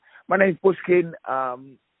My name's Bushkin.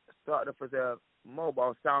 Started off as a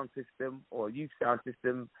mobile sound system or youth sound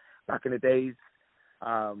system back in the days.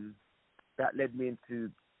 That led me into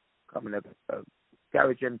becoming a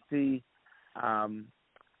garage MC. And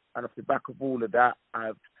off the back of all of that,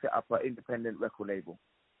 I've set up an independent record label.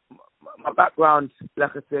 My background,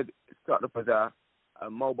 like I said, started off as a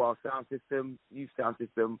mobile sound system, youth sound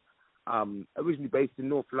system, originally based in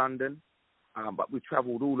North London, but we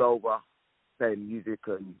travelled all over playing music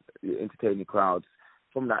and entertaining crowds.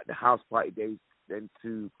 From that, the house party days, then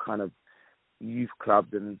to kind of youth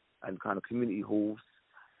clubs and kind of community halls,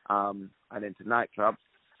 and then to nightclubs.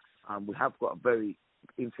 We have got a very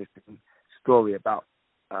interesting story about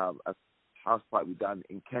a house party we done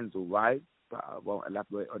in Kensal Rise, but I won't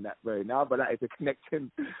elaborate on that very now. But that is a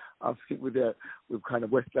connection, I think, with kind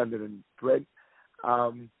of West London and Brent.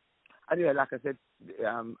 And yeah, like I said,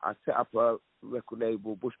 I set up a record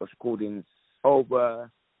label, Bush Boss Recordings,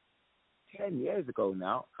 over 10 years ago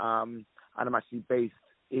now, and I'm actually based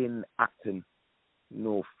in Acton,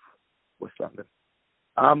 North West London.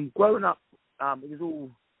 Growing up, it was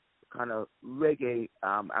all kind of reggae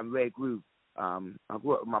and rare groove. I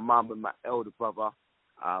grew up with my mum and my elder brother,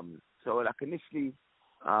 so like initially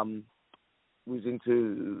was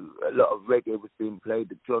into a lot of reggae was being played,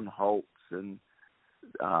 the John Holt's and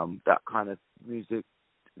that kind of music,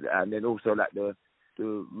 and then also like the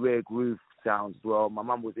rare groove sounds as well. My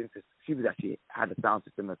mum was into, she was actually had a sound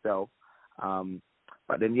system herself,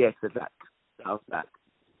 but then yes, I was like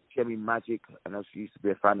Jimmy Magic, and I used to be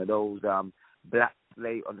a fan of those. Black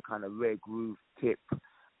Slate on the kind of rare groove tip,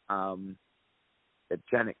 the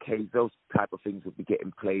Janet Cage, those type of things would be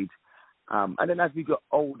getting played. And then as we got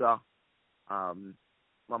older, my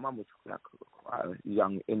mum was like quite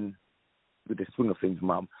young in with the swing of things,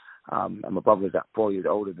 mum. And my brother was like 4 years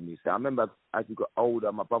older than me. So I remember as we got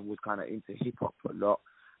older, my brother was kind of into hip hop a lot.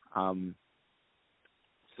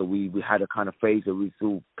 So we had a kind of phase where we was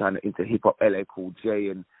all kind of into hip hop, LA Cool J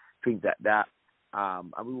and things like that.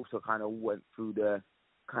 And we also kind of went through the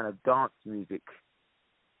kind of dance music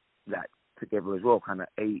like together as well, kind of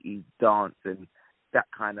 80s dance and that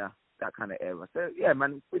kind of era. So yeah,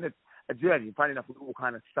 man, it's been a journey. Funny enough, we all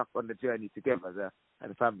kind of stuck on the journey together as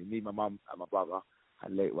a family, me, my mum and my brother,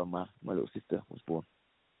 and later when my little sister was born.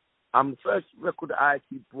 The first record that I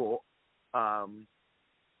actually bought,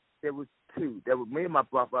 there was two. There was me and my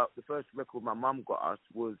brother. The first record my mum got us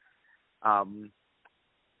was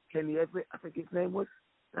Kenny Everett, I think his name was.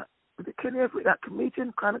 Was it Kenny Everett, that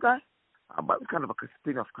comedian kind of guy? But it was kind of like a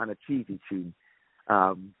spin-off kind of cheesy tune.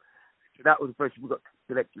 So that was the first we got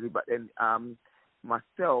selectively. But then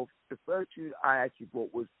myself, the first tune I actually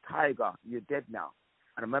bought was Tiger, You're Dead Now.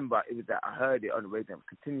 And I remember it was that I heard it on the radio, I was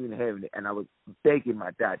continuing hearing it, and I was begging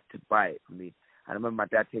my dad to buy it for me. And I remember my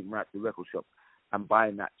dad taking me out to the record shop and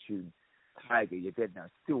buying that tune, Tiger, You're Dead Now.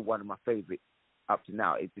 It's still one of my favourites up to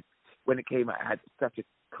now. When it came out, it had such a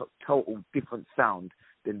total different sound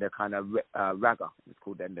than the kind of ragga. It's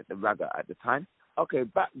called then the ragga at the time. Okay,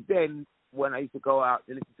 back then when I used to go out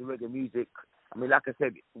to listen to reggae music, I mean, like I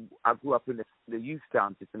said, I grew up in the youth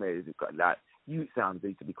sound system areas. It got like youth sounds they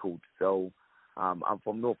used to be called. So I'm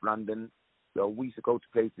from North London, so we used to go to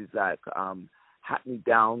places like Hackney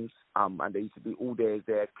Downs, and there used to be all days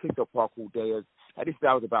there, Crystal Park all days. At this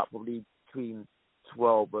I was about probably between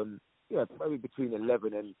 12 and maybe between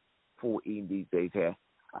 11 and 14 these days here.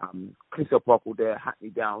 Crystal Park all day, Hackney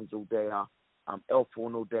Downs all day,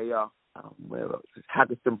 Elthorne all day, where else?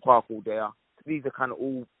 Haggerston Park all day. These are kind of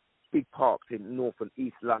all big parks in North and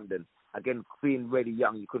East London. Again, being really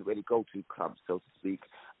young, you couldn't really go to clubs, so to speak.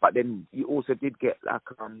 But then you also did get like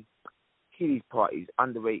kiddies parties,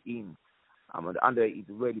 under 18s. And the under 18s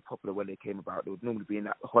were really popular when they came about. They would normally be in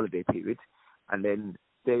that holiday period. And then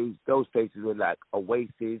those places were like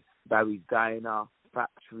Oasis, Barry's Diner,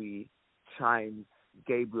 Factory, Chimes,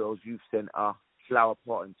 Gabriel's Youth Centre, Flower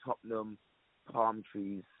Pot in Tottenham, Palm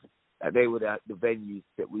Trees. They were the venues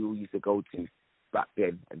that we all used to go to back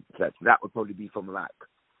then. And so that would probably be from like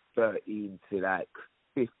 13 to like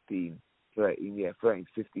 15,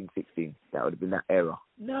 15, 16. That would have been that era.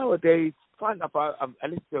 Nowadays, I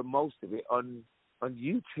listen to most of it on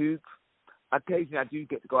YouTube. Occasionally I do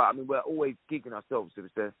get to go out. I mean, we're always gigging ourselves, so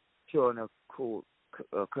it's a cure and a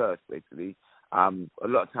curse, basically. A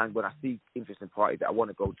lot of times when I see interesting parties that I want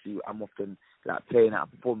to go to, I'm often like playing out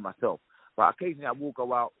and performing myself. But occasionally I will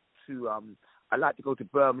go out to, I like to go to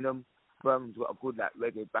Birmingham. Birmingham's got a good like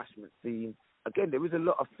reggae bashment scene. Again, there is a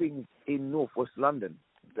lot of things in North West London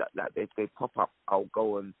that they pop up. I'll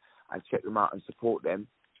go and check them out and support them.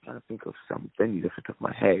 I'm trying to think of some venues off the top of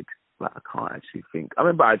my head. but I can't actually think. I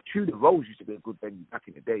remember Tudor Rose used to be a good venue back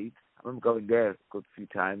in the days. I remember going there a good few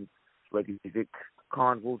times. Reggae music.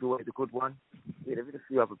 Carnival's always a good one. Yeah, there's a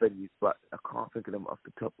few other venues, but I can't think of them off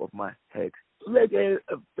the top of my head. Reggae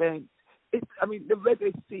events. The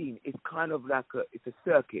reggae scene is kind of like it's a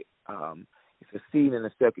circuit. It's a scene and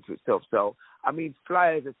a circuit to itself. So,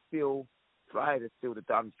 flyers are still the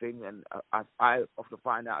done thing, and I often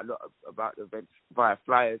find out a lot about the events via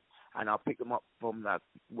flyers, and I'll pick them up from like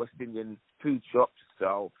West Indian food shops.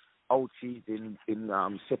 So Old Cheese in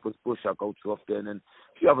Shepherd's Bush I go to often, and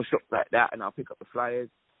a few other shops like that, and I'll pick up the flyers.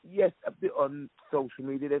 Yes, a bit on social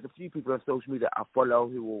media. There's a few people on social media I follow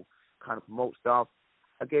who will kind of promote stuff.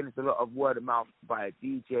 Again, it's a lot of word of mouth by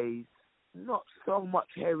DJs. Not so much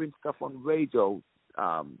hearing stuff on radio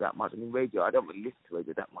that much. Radio, I don't really listen to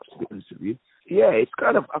radio that much, to be honest with you. Yeah, it's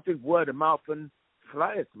kind of, I think, word of mouth and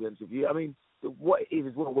flyers, to be honest with you. What it is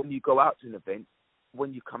as well, when you go out to an event,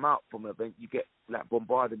 when you come out from an event, you get like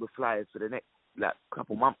bombarded with flyers for the next like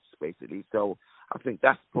couple months, basically. So I think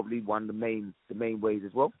that's probably one of the main ways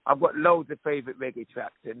as well. I've got loads of favourite reggae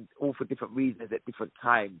tracks, and all for different reasons at different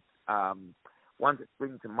times. Ones that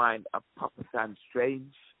spring to mind are Papa San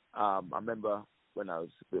Strange. I remember when I was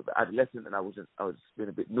a bit of an adolescent and I was being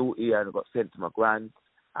a bit naughty and I got sent to my grand.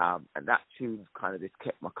 And that tune kind of just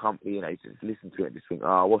kept my company, and I used to just listen to it and just think,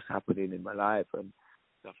 what's happening in my life and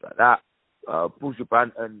stuff like that. Buju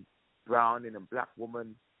Banton, Browning and Black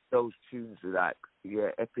Woman, those tunes were like,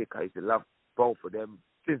 epic. I used to love both of them.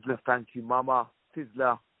 Sizzler, Thank You Mama,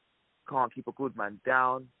 Sizzler, Can't Keep a Good Man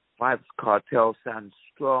Down, Vybz Kartel, Stand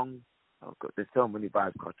Strong. Oh God, there's so many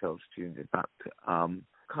Vybz Kartel tunes, in fact.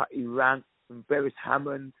 Cutty Rank, Beres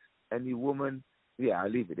Hammond, Any Woman. Yeah, I'll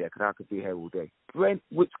leave it there because I could be here all day. Brent,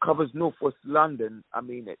 which covers Northwest London,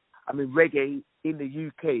 reggae in the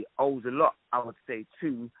UK owes a lot, I would say,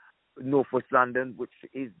 to Northwest London, which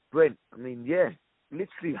is Brent.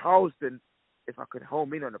 Literally Harlesden, if I could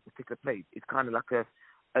home in on a particular place, it's kind of like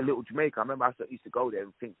a little Jamaica. I remember I used to go there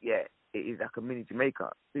and think, it is like a mini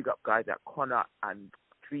Jamaica. Big up guys like Connor and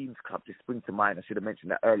Dreams Club just spring to mind. I should have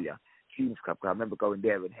mentioned that earlier. Dreams Club, I remember going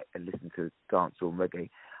there and listening to dancehall and reggae.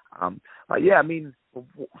 For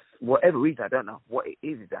whatever reason, I don't know what it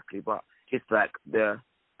is exactly, but it's like the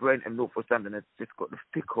Brent and Northwest London has just got the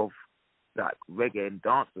thick of like reggae and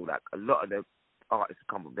dancehall. Like a lot of the artists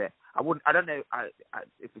come from there. I don't know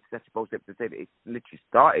if it's such supposed to say that it literally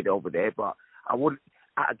started over there, but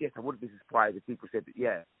I guess I wouldn't be surprised if people said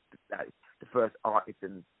that the first artist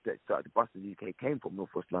that started to bust in the UK came from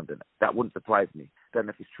Northwest London. That wouldn't surprise me. Don't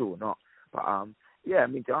know if it's true or not. But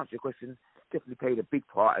to answer your question, definitely played a big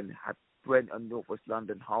part and had Brent and Northwest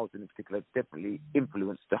London, Harlesden in particular, definitely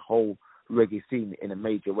influenced the whole reggae scene in a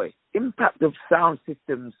major way. Impact of sound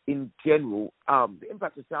systems in general, the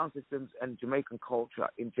impact of sound systems and Jamaican culture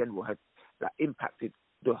in general has impacted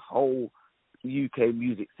the whole UK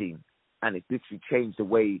music scene, and it's literally changed the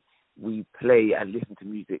way we play and listen to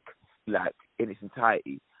music like in its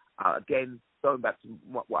entirety. Again, going back to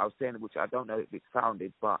what I was saying, which I don't know if it's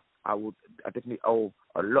founded, but I definitely owe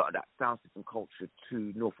a lot of that sound system culture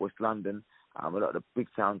to Northwest London. A lot of the big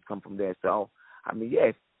sounds come from there. So,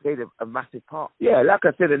 it's played a massive part. Yeah, like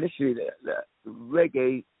I said initially, the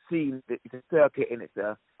reggae scene, it's a circuit and it's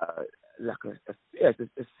a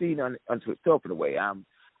scene unto itself in a way.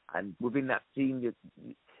 And within that scene,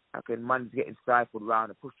 money's getting stifled around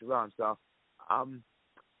and pushed around. So,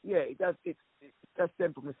 it does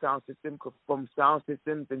stem from the sound system. From sound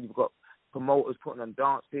systems, then you've got promoters putting on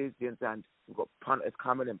dances, you understand? You've got punters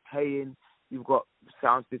coming and paying. You've got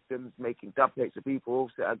sound systems making dub plates for people.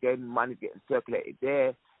 So again, money's getting circulated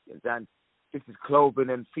there. You understand? This is clothing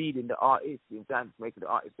and feeding the artists. You understand? It's making the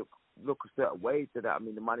artists look a certain way so that,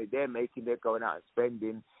 the money they're making, they're going out and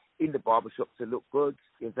spending in the barbershop to look good.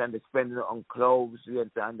 You understand? They're spending it on clothes, you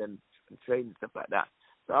understand, and training and stuff like that.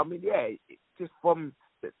 So, just from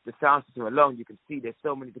the sound system alone, you can see there's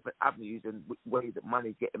so many different avenues and ways that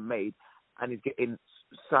money's getting made and is getting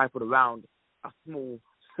cycled around a small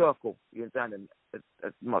circle, you understand? And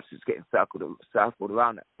as much as it's getting cycled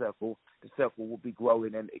around that circle, the circle will be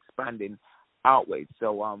growing and expanding outwards.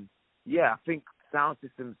 So, I think sound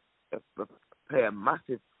systems play a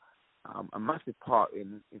massive part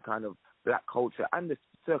in kind of black culture and the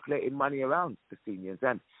circulating money around the seniors.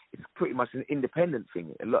 And it's pretty much an independent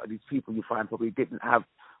thing. A lot of these people you find probably didn't have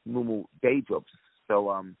normal day jobs.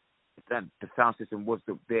 So then the sound system was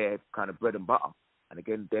their kind of bread and butter. And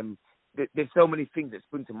again, there's so many things that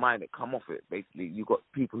spring to mind that come off it. Basically, you've got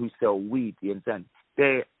people who sell weed, you understand?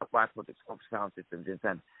 They're byproducts of sound systems, you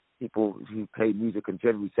understand? People who play music and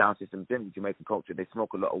generally sound systems, generally Jamaican culture, they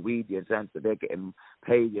smoke a lot of weed, you understand? So they're getting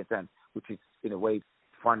paid, you understand? Which is, in a way,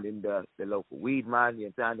 funding the local weed man, you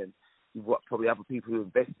understand, and you've got probably other people who are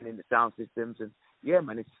investing in the sound systems, and yeah,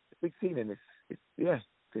 man, it's a big scene, and it's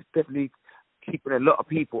definitely keeping a lot of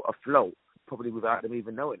people afloat, probably without them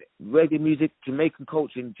even knowing it. Reggae music, Jamaican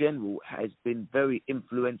culture in general, has been very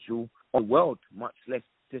influential on the world, much less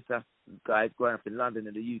just us guys growing up in London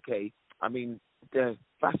and the UK. I mean, the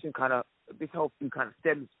fashion this whole thing kind of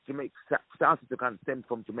stems, Jamaica, sound system kind of stems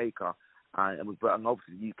from Jamaica, and was brought over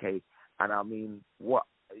to the UK. And I mean, what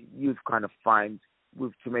you've kind of find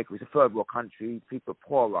with Jamaica, it's a third world country, people are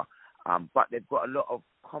poorer, but they've got a lot of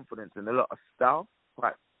confidence and a lot of style,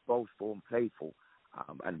 quite boastful and playful.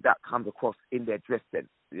 And that comes across in their dress sense,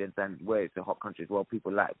 and where it's a hot country as well.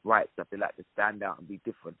 People like bright stuff. They like to stand out and be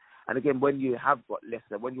different. And again, when you have got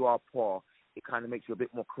lesser, when you are poor, it kind of makes you a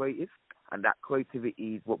bit more creative. And that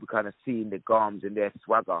creativity is what we kind of see in their garms and their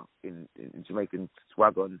swagger, in Jamaican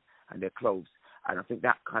swagger and their clothes. And I think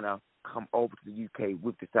that kind of come over to the UK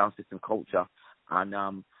with the sound system culture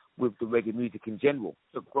and with the reggae music in general.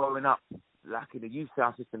 So growing up, like in the youth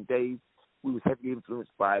sound system days, we was heavily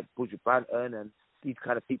influenced by Buju Banton and these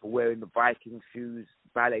kind of people wearing the Viking shoes,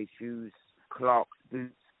 ballet shoes, Clark's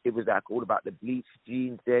boots. It was like all about the bleached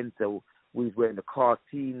jeans then. So we was wearing the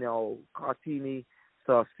Cartini,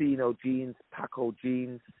 Sarcino jeans, Paco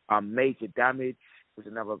jeans. Major Damage was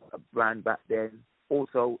another brand back then.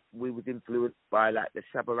 Also, we was influenced by like the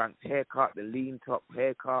Shabba Ranks haircut, the lean top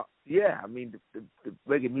haircut. Yeah, I mean, the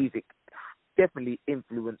reggae music definitely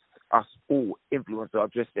influenced us all, influenced our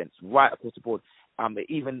dress sense right across the board. It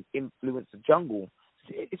even influenced the jungle.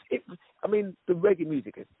 I mean, the reggae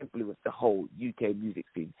music has influenced the whole UK music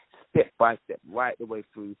scene, step by step, right the way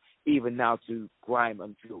through, even now to grime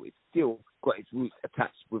and drill. It's still got its roots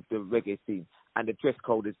attached with the reggae scene, and the dress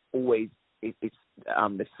code is always,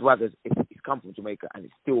 the swaggers, it's come from Jamaica, and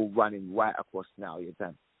it's still running right across now, you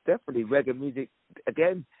know. Definitely reggae music,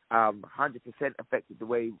 again, 100% affected the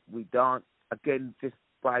way we dance. Again, just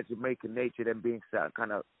by Jamaican nature, them being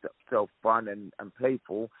kind of self-fun and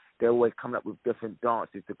playful, they're always coming up with different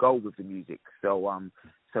dances to go with the music. So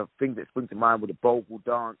things that spring to mind with the Bogle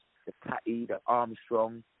dance, the Tatty, the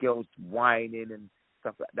Armstrong, girls whining and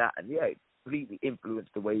stuff like that. And yeah, it completely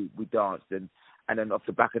influenced the way we danced. And then off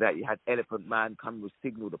the back of that, you had Elephant Man coming with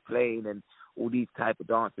Signal the Plane and all these type of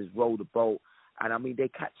dances, Roll the Boat. And I mean, they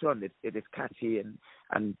catch on. It is catchy,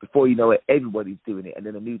 and before you know it, everybody's doing it. And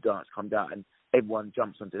then a new dance comes out, and everyone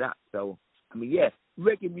jumps onto that. So, I mean, yes,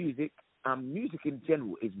 reggae music, music in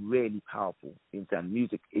general is really powerful.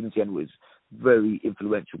 Music in general is very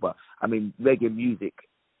influential. But, I mean, reggae music,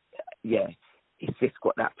 yeah, it's just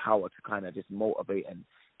got that power to kind of just motivate and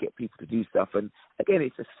get people to do stuff. And, again,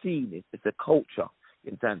 it's a scene. It's a culture.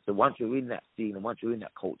 So once you're in that scene and once you're in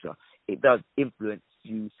that culture, it does influence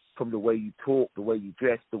you from the way you talk, the way you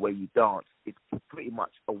dress, the way you dance. It's pretty much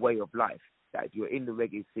a way of life. That if you're in the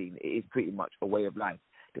reggae scene, it is pretty much a way of life.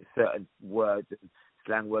 There's certain words and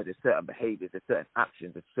slang words, there's certain behaviours, there's certain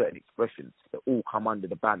actions, there's certain expressions that all come under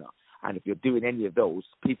the banner. And if you're doing any of those,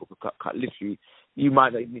 people could cut literally, you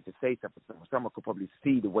might not even need to say something. Someone could probably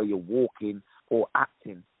see the way you're walking or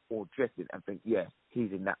acting or dressing and think, yeah,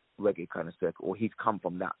 he's in that reggae kind of circle, or he's come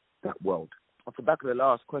from that world. Off the back of the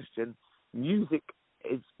last question, music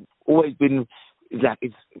has always been,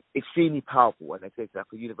 it's extremely powerful, and I say it's like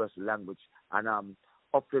a universal language. And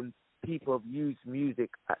often people have used music.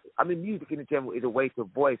 I mean, music in general is a way to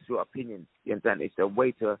voice your opinions. You understand? It's a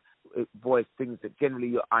way to voice things that generally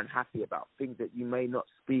you're unhappy about, things that you may not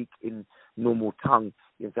speak in normal tongue.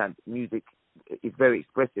 You understand? Music is very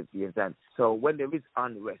expressive. You understand? So when there is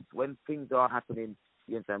unrest, when things are happening,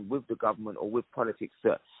 you understand, with the government or with politics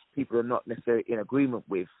that people are not necessarily in agreement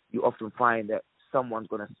with, you often find that someone's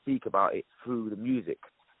going to speak about it through the music.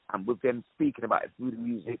 And with them speaking about it through the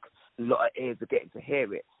music, a lot of ears are getting to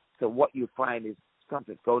hear it. So what you find is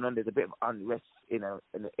something's going on. There's a bit of unrest in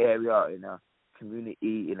an area, in a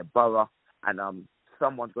community, in a borough, and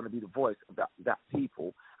someone's going to be the voice of that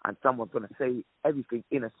people, and someone's going to say everything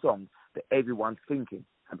in a song that everyone's thinking.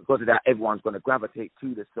 And because of that, everyone's going to gravitate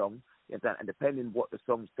to the song. And depending what the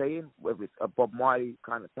song's saying, whether it's a Bob Marley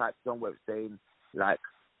kind of type song where it's saying like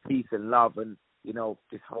peace and love and, you know,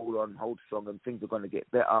 just hold on, hold strong, and things are going to get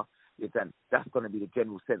better, then that's going to be the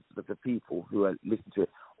general sense of the people who are listening to it.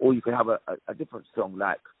 Or you could have a different song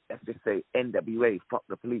like, let's just say NWA, Fuck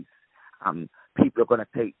the Police. People are going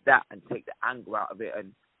to take that and take the anger out of it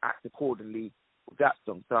and act accordingly with that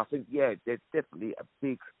song. So I think, yeah, there's definitely a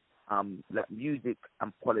big, like music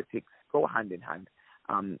and politics go hand in hand.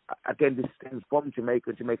 Again, this stems from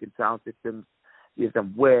Jamaican sound systems,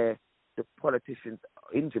 where the politicians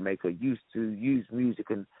in Jamaica used to use music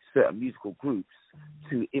and certain musical groups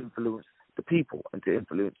to influence the people and to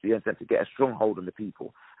influence the and to get a stronghold on the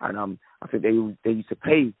people. And I think they used to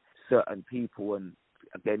pay certain people, and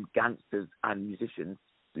again gangsters and musicians.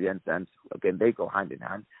 You understand? Again, they go hand in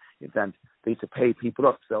hand. You understand? They used to pay people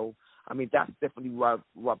up. So I mean, that's definitely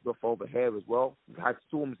rubbed off over here as well. We've had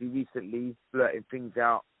Stormzy recently blurting things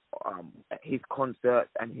out at his concerts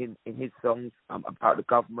and in his songs about the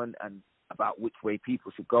government and about which way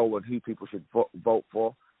people should go and who people should vote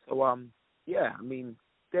for. So, yeah, I mean,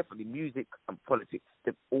 definitely music and politics,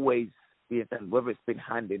 they've always been, whether it's been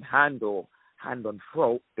hand in hand or hand on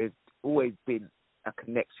throat, there's always been a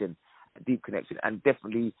connection, a deep connection. And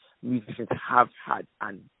definitely musicians have had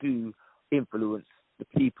and do influence the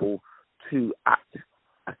people to act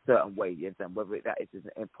a certain way, and whether that is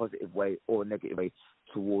in a positive way or a negative way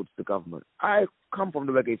towards the government. I come from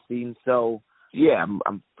the reggae scene, so yeah,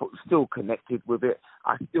 I'm still connected with it.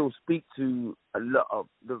 I still speak to a lot of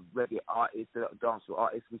the reggae artists, the dancehall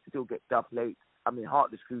artists. We still get dub plates. I mean,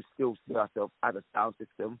 Heartless Crew still see ourselves as a sound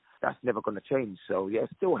system. That's never going to change. So, yeah,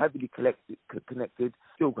 still heavily connected.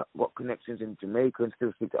 Still got connections in Jamaica and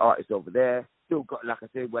still speak to artists over there. Still got, like I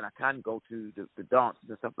said, when I can go to the dances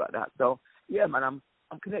and stuff like that. So, yeah, man, I'm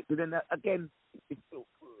connected. And again,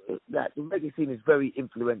 that the reggae scene is very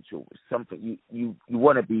influential. It's something you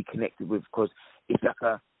want to be connected with because it's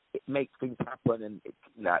like it makes things happen. And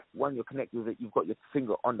like when you're connected with it, you've got your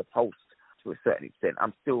finger on the pulse to a certain extent.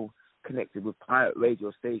 I'm still connected with pirate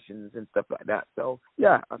radio stations and stuff like that. So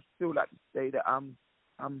yeah, I still like to say that I'm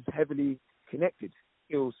heavily connected.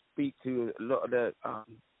 Still speak to a lot of the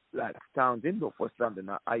like towns in North West London,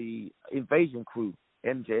 i.e. Invasion Crew,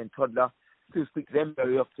 MJ and Toddler. Still speak to them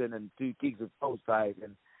very often and do gigs with those guys.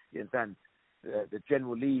 And you understand, the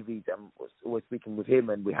General Levy, was always speaking with him,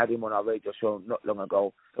 and we had him on our radio show not long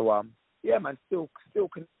ago. So yeah, man, still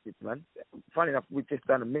connected, man. Funny enough, we just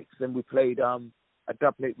done a mix and we played a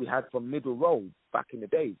dub plate we had from Middle Road back in the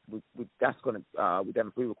day. We done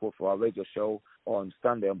a pre-record for our radio show on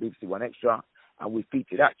Sunday on BBC One Extra, and we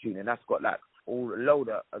featured that tune, and that's got like a load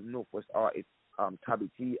of Northwest artists, Tabby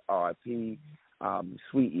T, R.I.P.,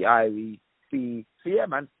 Sweetie, Irie, C. So yeah,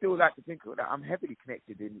 man, still like to think that I'm heavily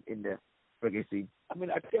connected in the reggae scene. I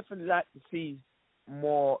mean, I definitely like to see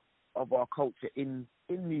more of our culture in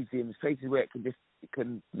museums, places where it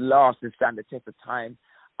can last and stand the test of time.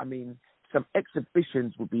 I mean, some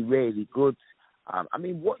exhibitions would be really good. I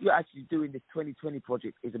mean, what you're actually doing, this 2020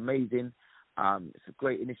 project, is amazing. It's a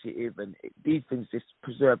great initiative, and these things just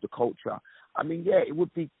preserve the culture. I mean, yeah, it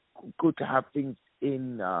would be good to have things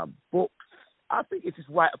in books. I think it's just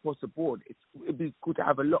right across the board. It'd be good to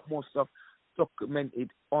have a lot more stuff documented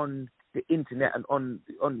on the internet and on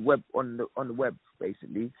the web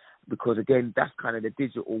basically, because again, that's kind of the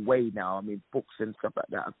digital way now. I mean, books and stuff like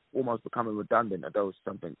that are almost becoming redundant, although it's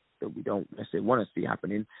something that we don't necessarily want to see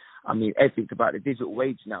happening. I mean, everything's about the digital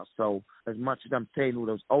age now. So as much as I'm saying all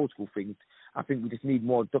those old school things, I think we just need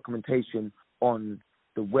more documentation on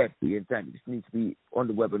the web. It just needs to be on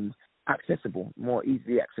the web and accessible, more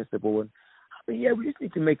easily accessible. And but yeah, we just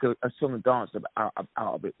need to make a song and dance out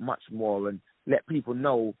of it much more and let people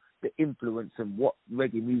know the influence and what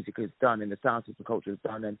reggae music has done and the sound system culture has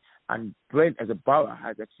done and Brent as a borough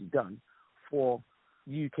has actually done for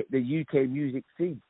the UK music scene.